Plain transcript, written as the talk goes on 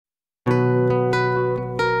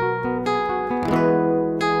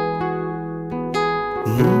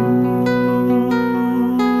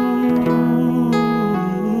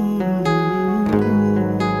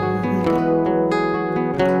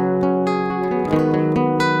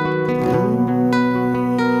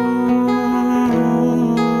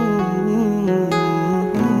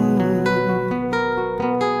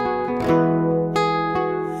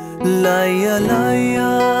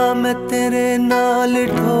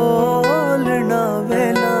ढोलना वे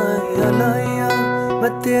लाया लाया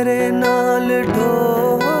मैं तेरे नाल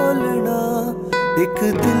ढोलना एक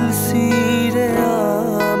दिल सी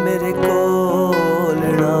रहा मेरे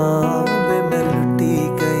कोलना वे मैं लुटी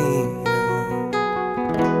गई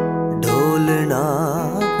ढोलना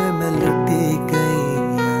वे मैं लुटी गई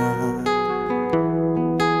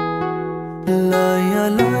लाया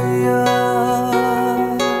लाया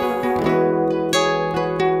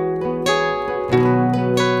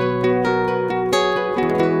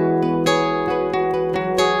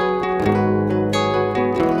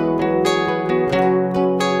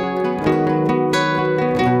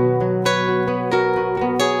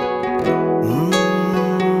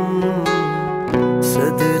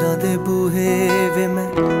सदरा दे बूहे वे मैं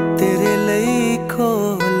तेरे लई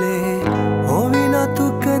खोले होवी ना तू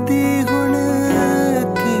कदी हुण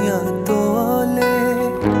अखियां तोले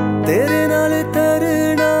तेरे नाल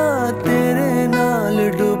तरना तेरे नाल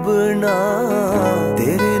डुबना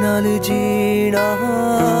तेरे नाल जीना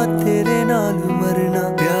तेरे नाल मरना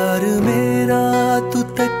प्यार मेरा तू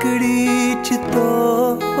तकड़ी च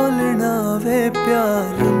तोलना वे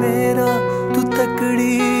प्यार मेरा तू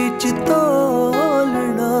तकड़ी च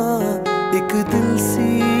तोलना एक दिल सी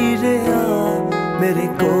रहा मेरे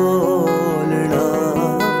कोलना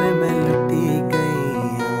वे मैं लुटी गई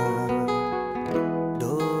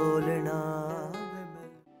ढोलना वे मैं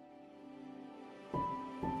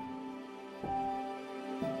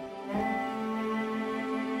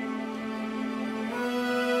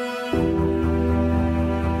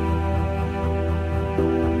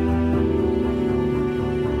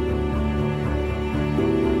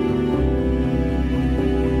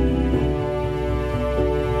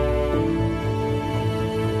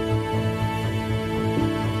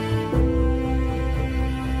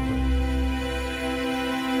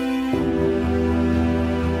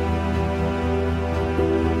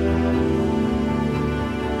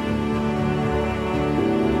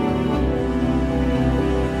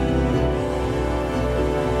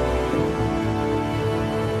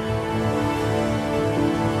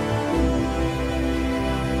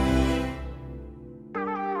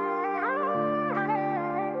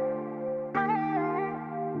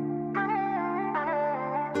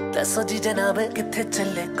दसो जी जनाब किथे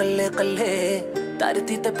चले कल्ले कल्ले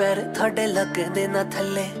धरती ते पैर थोड़े लगदे ना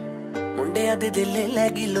थले मुंडिया दे दिले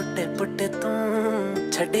लैगी लुट्टे पुट्टे तू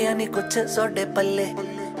छड़िया नी कुछ सोडे पल्ले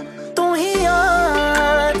तू ही आ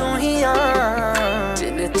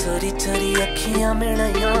जिन्ने चोरी चोरी अखियां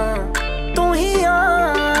मिलाइया तू ही आ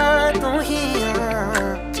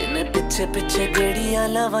जिन्ने पिछे पिछे गेड़ियां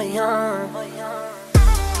लवाइया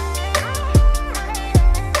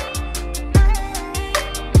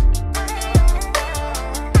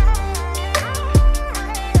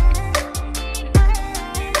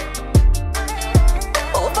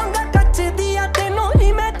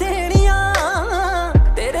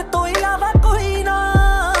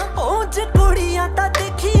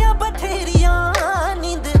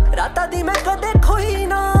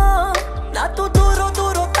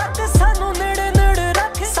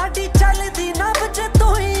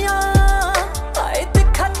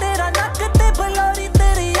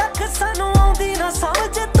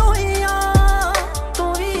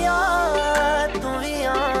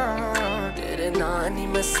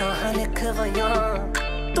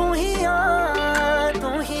तू ही आ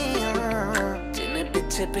जिन्ने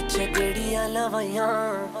पिछे पिछे गेड़ियां लवाइया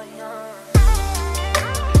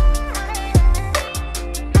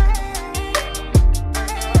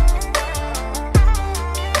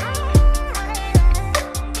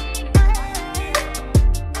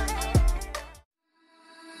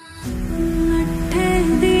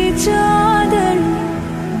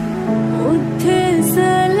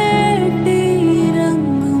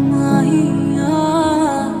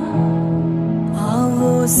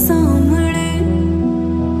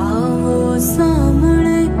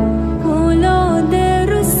सामने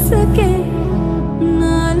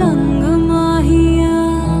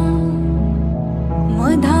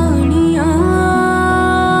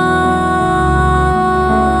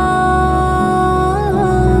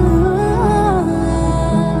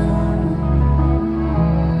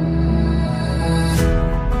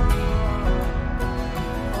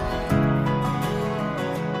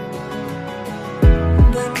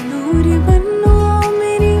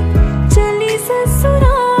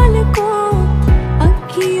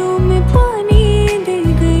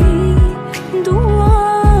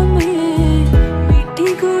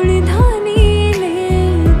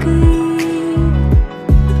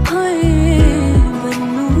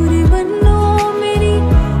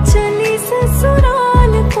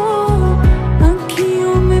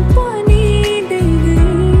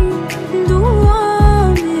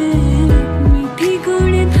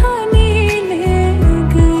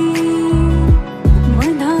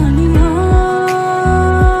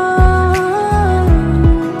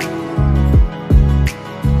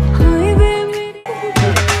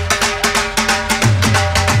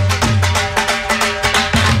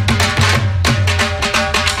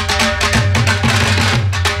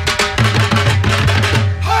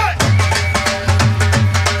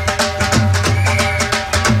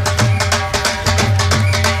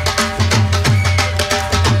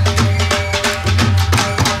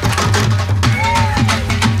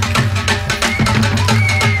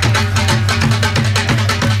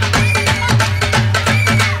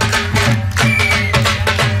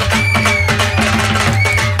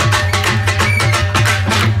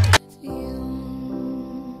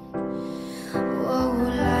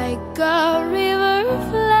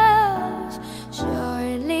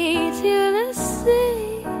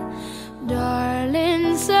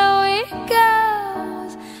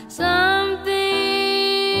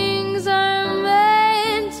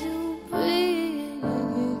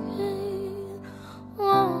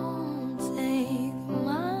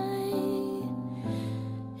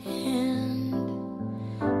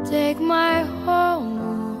take my whole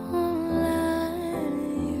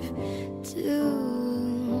life too,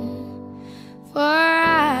 for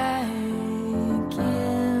I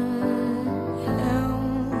can't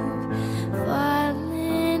help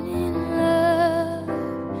falling in love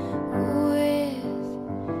with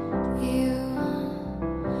you.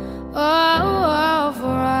 Oh,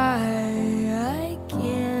 for I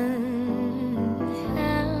can't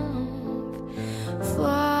help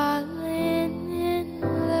falling in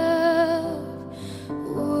love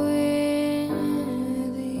with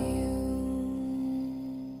you.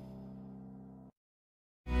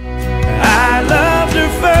 I loved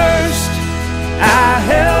her first, I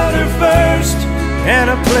held her first, and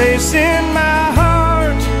a place in my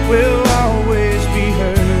heart will always be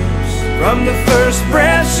hers. From the first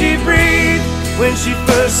breath she breathed, when she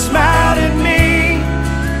first smiled at me,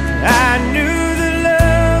 I knew the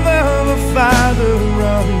love of a father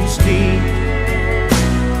runs deep.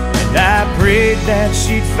 And I prayed that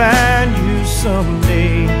she'd find you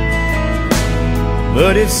someday,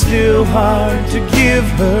 but it's still hard to give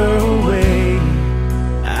her away.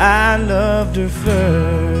 I loved her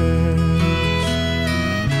first.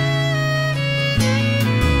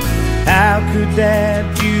 How could that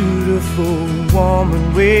beautiful woman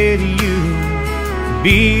wait to you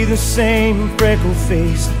be the same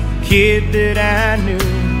freckle-faced kid that I knew,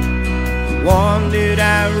 one that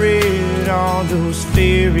I read all those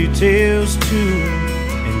fairy tales to,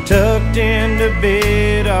 and tucked into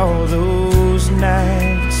bed all those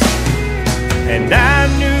nights? And I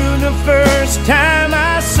knew the first time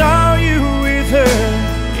I saw you with her,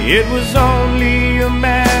 it was only a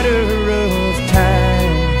matter of time.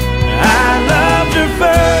 I loved her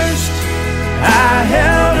first, I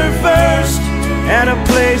held her first, and a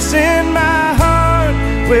place in my heart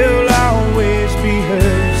will always be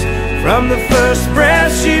hers. From the first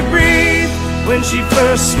breath she breathed, when she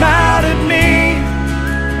first smiled at me,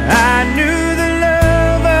 I knew the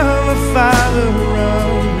love of a father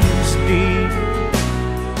runs deep.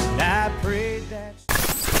 And I prayed that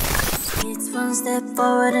It's one step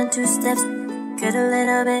forward and two steps, get a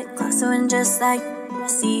little bit closer, and just like I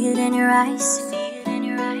see it in your eyes,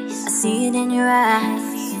 I see it in your eyes.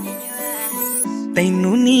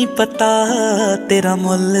 ਤੈਨੂੰ ਨੀ ਪਤਾ ਤੇਰਾ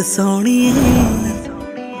ਮੁੱਲ ਸੋਹਣੀਏ,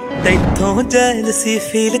 ਤੈਥੋਂ jealousy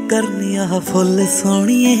feel ਕਰਨੀ ਆ ਫੁੱਲ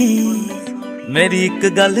ਸੋਹਣੀਏ। ਮੇਰੀ ਇੱਕ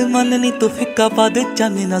ਗੱਲ ਮੰਨਨੀ, ਤੂੰ ਫਿੱਕਾ ਪਾ ਦੇ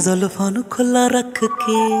ਚਾਨੇ ਨਾ ਜ਼ੁਲਫਾਂ ਨੂੰ ਖੁੱਲਾ ਰੱਖ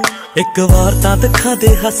ਕੇ। ਇੱਕ ਵਾਰ ਤਾਂ ਦਿਖਾ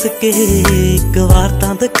ਦੇ ਹੱਸ ਕੇ, ਇੱਕ ਵਾਰ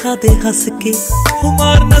ਤਾਂ ਦਿਖਾ ਦੇ ਹੱਸ ਕੇ,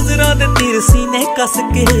 ਮਾਰ ਨਜ਼ਰਾਂ ਦੇ ਤੀਰ ਸੀਨੇ ਕੱਸ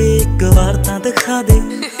ਕੇ। ਇੱਕ ਵਾਰ ਤਾਂ ਦਿਖਾ ਦੇ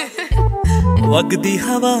ਵਗਦੀ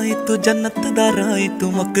ਹਵਾ ਏ ਤੂੰ ਜੰਨਤ ਦਾ ਰਾਹ ਏ,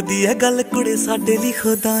 ਤੂੰ ਮੁੱਕਦੀ ਐ ਗੱਲ ਕੁੜੇ ਸਾਡੇ ਲਈ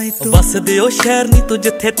ਖੁਦਾ ਏ। ਤੂੰ ਵੱਸਦੇ ਓ ਸ਼ਹਿਰ ਨੀ ਤੂੰ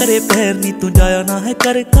ਜਿੱਥੇ ਤੇਰੇ ਪੈਰ ਨੀ, ਤੂੰ ਜਾਇਆ ਨਾ ਹੈ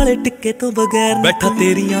ਕਰ ਕਾਲੇ ਟਿੱਕੇ ਤੋਂ ਬਗੈਰ। ਬੈਠਾ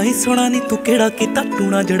ਤੇਰੀਆਂ ਹੀ ਸੁਣਾ ਨੀ ਤੂੰ ਕਿਹੜਾ ਕੀਤਾ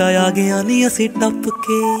ਟੂਣਾ, ਜਿਹੜਾ ਆ ਗਿਆ ਨੀ ਅਸੀਂ ਟੱਪ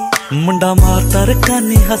ਕੇ। ਮੁੰਡਾ ਮਾਰਦਾ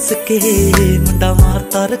ਰਕਾਨੇ ਹੱਸ ਕੇ, ਮੁੰਡਾ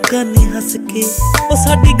ਮਾਰਦਾ ਰਕਾਨੇ ਹੱਸ ਕੇ, ਉਹ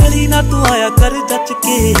ਸਾਡੀ ਗਲੀ ਨਾ ਤੂੰ ਆਇਆ ਕਰ ਜੱਚ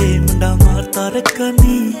ਕੇ। ਮੁੰਡਾ ਮਾਰਦਾ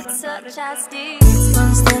ਰਕਾਨੇ। It's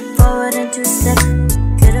one step forward and two steps,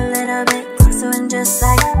 get a little bit closer, and just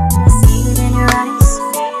like I see it in your eyes,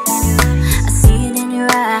 I see it in your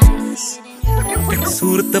eyes.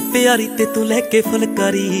 ਸੂਰਤ ਪਿਆਰੀ ਤੇ ਤੂੰ ਲੈ ਕੇ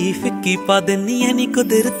ਫੁਲਕਾਰੀ, ਫਿੱਕੀ ਪਾ ਦਿੰਨੀ ਐ ਨੀ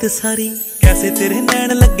ਕੁਦਰਤ ਸਾਰੀ। ਕੈਸੇ ਤੇਰੇ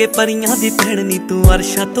ਨੈਣ ਲੱਗੇ ਪਰੀਆਂ ਦੀ ਭੈਣ ਨੀ, ਤੂੰ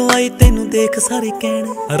ਅਰਸ਼ਾਂ ਤੋਂ ਆਈ ਤੈਨੂੰ ਦੇਖ ਸਾਰੇ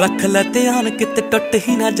ਕਹਿਣ। ਰੱਖ ਲੈ ਧਿਆਨ ਕਿਤੇ ਟੁੱਟ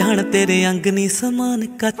ਹੀ ਨਾ ਜਾਣ, ਤੇਰੇ ਅੰਗ ਨੀ ਸਮਾਨ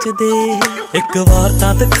ਕੱਚ ਦੇ। ਇੱਕ ਵਾਰ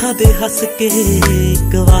ਤਾਂ ਦਿਖਾ ਦੇ ਹੱਸ ਕੇ,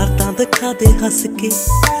 ਇੱਕ ਵਾਰ ਤਾਂ ਦਿਖਾ ਦੇ ਹੱਸ ਕੇ,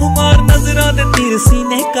 ਮਾਰ ਨਜ਼ਰਾਂ ਦੇ ਤੀਰ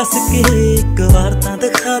ਸੀਨੇ ਕੱਸ ਕੇ। ਇੱਕ ਵਾਰ ਤਾਂ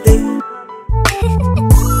ਦਿਖਾ ਦੇ